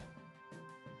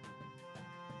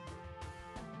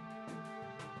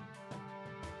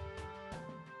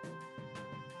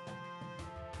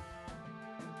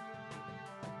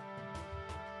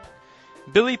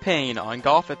Billy Payne on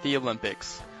Golf at the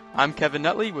Olympics. I'm Kevin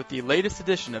Nutley with the latest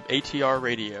edition of ATR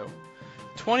Radio.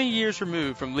 20 years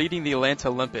removed from leading the Atlanta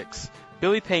Olympics,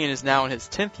 Billy Payne is now in his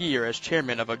 10th year as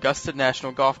chairman of Augusta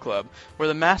National Golf Club, where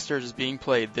the Masters is being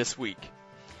played this week.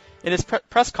 In his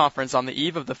press conference on the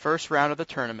eve of the first round of the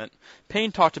tournament,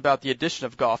 Payne talked about the addition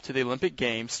of golf to the Olympic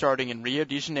Games starting in Rio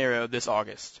de Janeiro this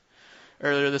August.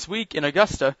 Earlier this week in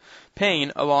Augusta,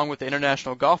 Payne, along with the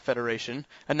International Golf Federation,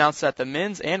 announced that the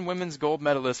men's and women's gold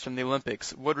medalists from the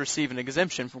Olympics would receive an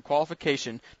exemption from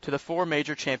qualification to the 4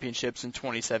 major championships in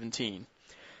 2017.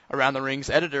 Around the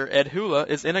Ring's editor, Ed Hula,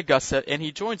 is in Augusta, and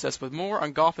he joins us with more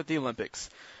on golf at the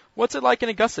Olympics. What's it like in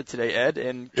Augusta today, Ed,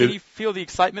 and can you feel the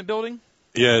excitement building?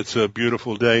 Yeah, it's a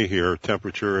beautiful day here.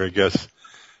 Temperature, I guess,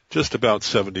 just about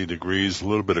 70 degrees. A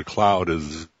little bit of cloud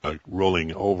is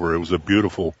rolling over. It was a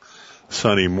beautiful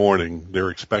sunny morning. They're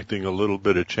expecting a little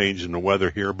bit of change in the weather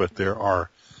here, but there are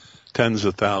tens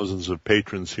of thousands of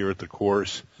patrons here at the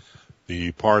course.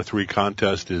 The par 3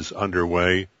 contest is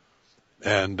underway,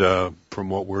 and from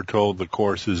what we're told, the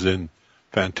course is in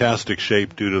fantastic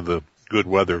shape due to the good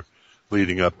weather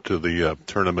leading up to the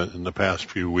tournament in the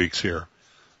past few weeks here.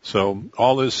 So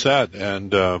all is set,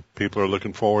 and people are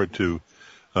looking forward to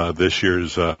this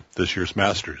year's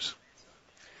Masters.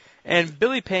 And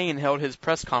Billy Payne held his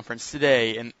press conference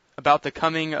today and about the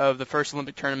coming of the first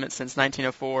Olympic tournament since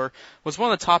 1904 was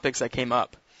one of the topics that came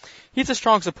up. He's a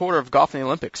strong supporter of golf in the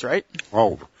Olympics, right?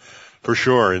 Oh, for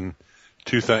sure. In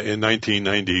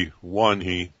 1991,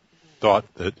 he thought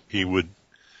that he would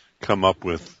come up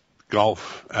with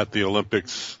golf at the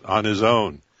Olympics on his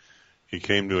own. He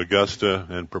came to Augusta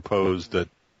and proposed that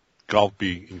golf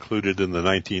be included in the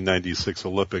 1996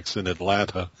 Olympics in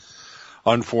Atlanta.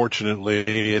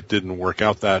 Unfortunately, it didn't work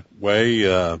out that way.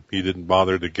 He didn't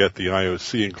bother to get the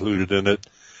IOC included in it,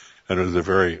 and it was a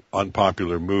very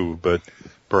unpopular move, but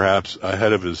perhaps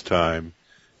ahead of his time.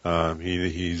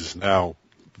 He's now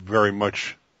very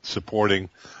much supporting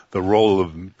the role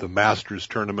of the Masters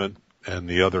tournament and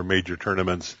the other major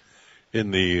tournaments in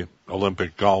the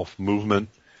Olympic golf movement,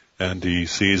 and he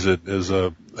sees it as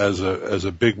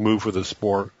a big move for the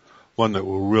sport, one that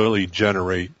will really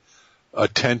generate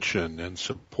attention and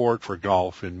support for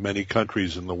golf in many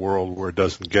countries in the world where it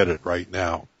doesn't get it right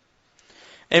now.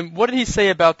 And what did he say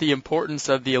about the importance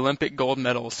of the Olympic gold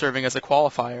medal serving as a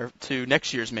qualifier to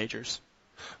next year's majors?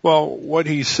 Well, what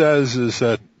he says is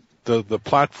that the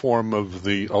platform of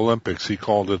the Olympics, he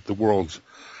called it the world's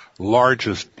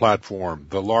largest platform,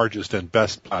 the largest and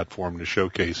best platform to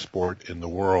showcase sport in the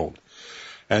world.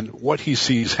 And what he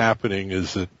sees happening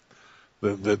is that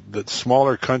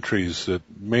smaller countries that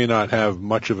may not have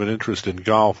much of an interest in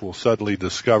golf will suddenly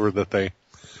discover that they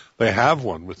have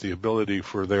one, with the ability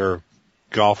for their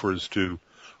golfers to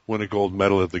win a gold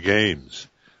medal at the games.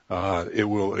 It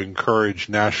will encourage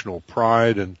national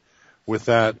pride, and with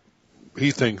that,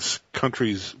 he thinks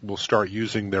countries will start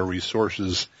using their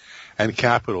resources and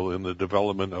capital in the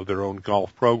development of their own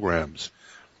golf programs.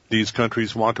 These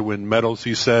countries want to win medals,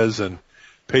 he says, and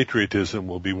patriotism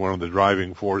will be one of the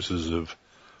driving forces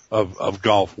of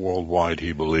golf worldwide,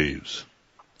 he believes.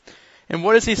 And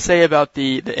what does he say about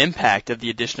the impact of the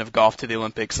addition of golf to the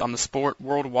Olympics on the sport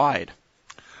worldwide?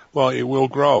 Well, it will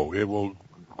grow. It will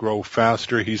grow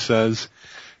faster, he says.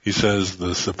 He says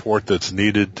the support that's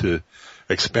needed to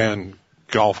expand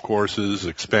golf courses,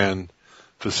 expand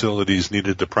facilities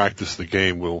needed to practice the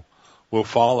game will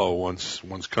follow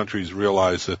once countries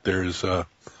realize that there's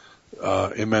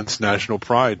immense national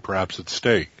pride perhaps at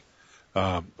stake.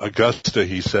 Augusta,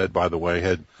 he said, by the way,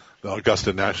 the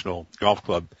Augusta National Golf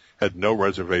Club had no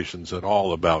reservations at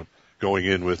all about going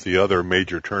in with the other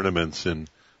major tournaments and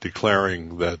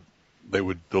declaring that they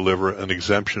would deliver an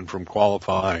exemption from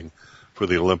qualifying for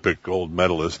the Olympic gold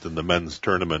medalist in the men's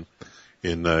tournament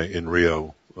in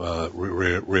Rio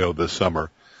this summer.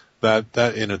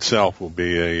 That in itself will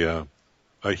be a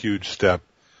huge step,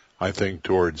 I think,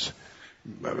 towards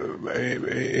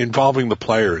involving the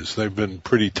players. They've been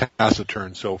pretty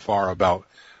taciturn so far about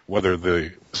whether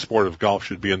the sport of golf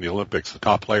should be in the Olympics. The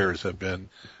top players have been.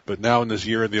 But now in this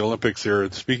year of the Olympics,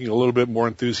 they're speaking a little bit more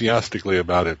enthusiastically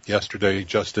about it. Yesterday,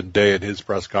 Justin Day at his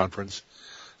press conference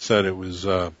said it was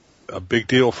a big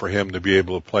deal for him to be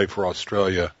able to play for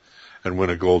Australia and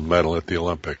win a gold medal at the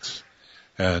Olympics.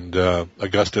 And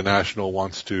Augusta National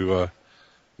wants to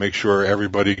make sure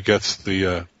everybody gets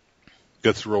the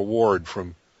reward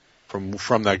from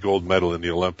that gold medal in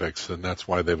the Olympics, and that's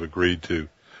why they've agreed to,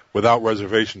 without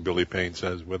reservation, Billy Payne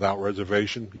says, without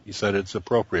reservation, he said it's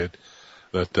appropriate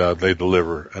that they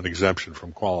deliver an exemption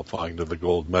from qualifying to the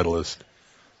gold medalist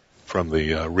from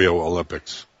the Rio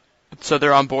Olympics. So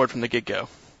they're on board from the get-go.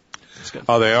 That's good.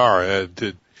 Oh, they are.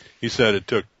 He said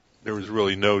there was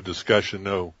really no discussion,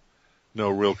 no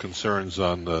real concerns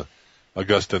on the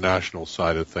Augusta National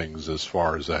side of things as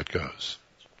far as that goes.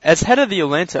 As head of the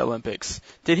Atlanta Olympics,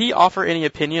 did he offer any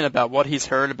opinion about what he's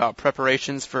heard about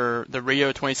preparations for the Rio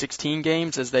 2016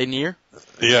 games as they near?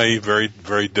 Yeah, he's very,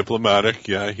 very diplomatic.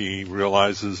 Yeah, he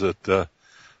realizes that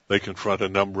they confront a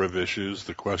number of issues.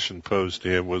 The question posed to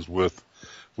him was with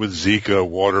Zika,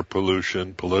 water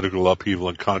pollution, political upheaval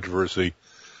and controversy.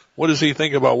 What does he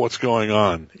think about what's going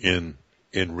on in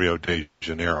Rio de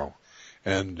Janeiro?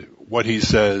 And what he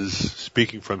says,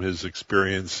 speaking from his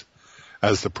experience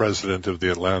as the president of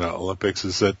the Atlanta Olympics,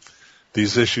 is that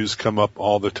these issues come up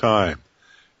all the time.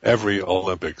 Every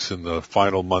Olympics in the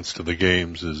final months to the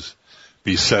games is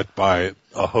beset by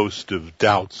a host of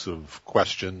doubts, of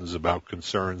questions about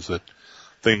concerns that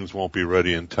things won't be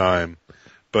ready in time.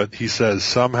 But he says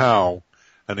somehow,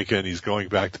 and again he's going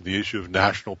back to the issue of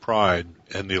national pride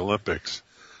and the Olympics,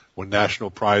 when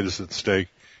national pride is at stake,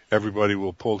 everybody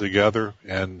will pull together,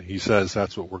 and he says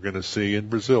that's what we're going to see in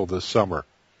Brazil this summer.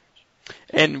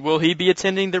 And will he be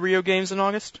attending the Rio Games in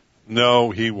August? No,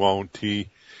 he won't. He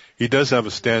does have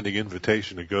a standing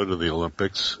invitation to go to the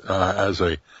Olympics as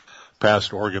a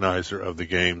past organizer of the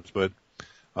games, but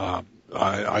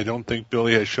I don't think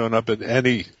Billy has shown up at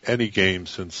any games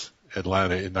since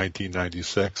Atlanta in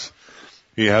 1996.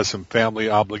 He has some family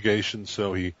obligations,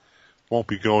 so he won't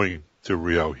be going to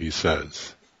Rio, he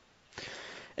says.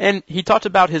 And he talked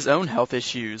about his own health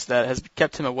issues that has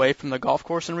kept him away from the golf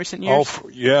course in recent years.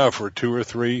 For 2 or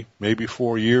 3, maybe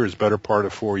 4 years, better part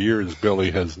of 4 years,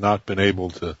 Billy has not been able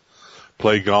to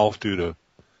play golf due to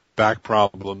back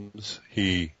problems.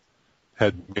 He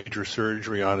had major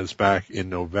surgery on his back in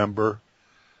November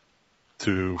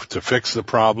to fix the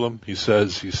problem. He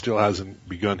says he still hasn't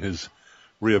begun his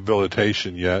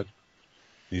rehabilitation yet.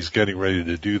 He's getting ready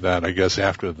to do that, I guess,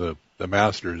 after the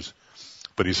Masters.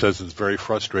 But he says it's very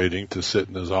frustrating to sit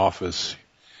in his office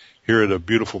here at a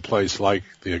beautiful place like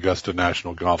the Augusta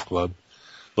National Golf Club,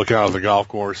 look out at the golf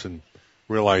course and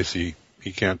realize he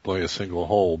can't play a single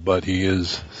hole. But he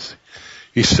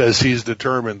says he's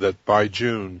determined that by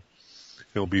June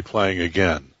he'll be playing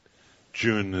again.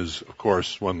 June is, of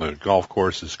course, when the golf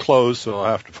course is closed, so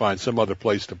I'll have to find some other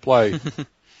place to play.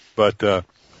 But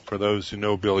for those who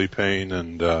know Billy Payne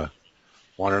and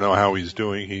want to know how he's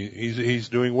doing, he's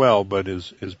doing well, but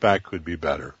his back could be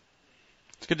better.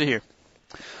 It's good to hear.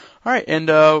 All right, and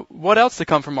what else to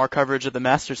come from our coverage of the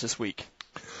Masters this week?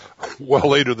 Well,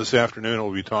 later this afternoon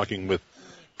we'll be talking with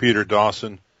Peter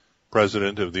Dawson,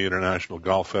 president of the International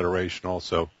Golf Federation,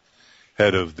 also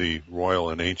head of the Royal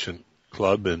and Ancient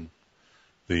Club in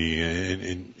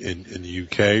the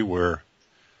UK, where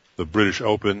the British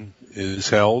Open is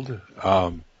held.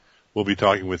 We'll be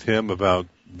talking with him about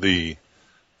the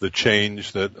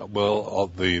change that will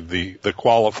the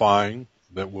qualifying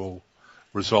that will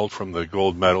result from the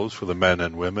gold medals for the men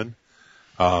and women,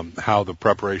 how the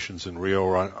preparations in Rio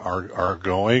are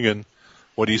going, and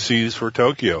what he sees for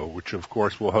Tokyo, which of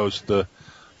course will host the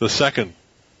second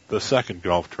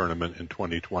golf tournament in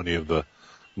 2020 of the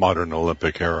modern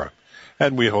Olympic era.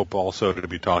 And we hope also to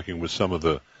be talking with some of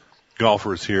the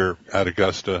golfers here at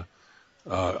Augusta,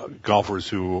 golfers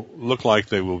who look like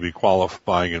they will be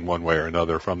qualifying in one way or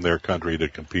another from their country to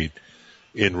compete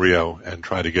in Rio, and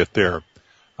try to get their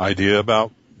idea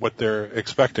about what they're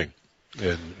expecting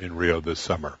in Rio this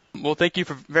summer. Well, thank you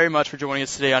very much for joining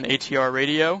us today on ATR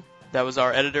Radio. That was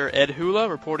our editor, Ed Hula,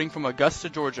 reporting from Augusta,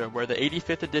 Georgia, where the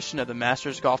 85th edition of the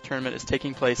Masters Golf Tournament is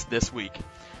taking place this week.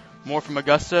 More from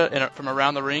Augusta and from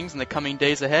around the rings in the coming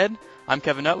days ahead. I'm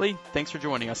Kevin Nutley. Thanks for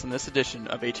joining us on this edition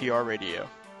of ATR Radio.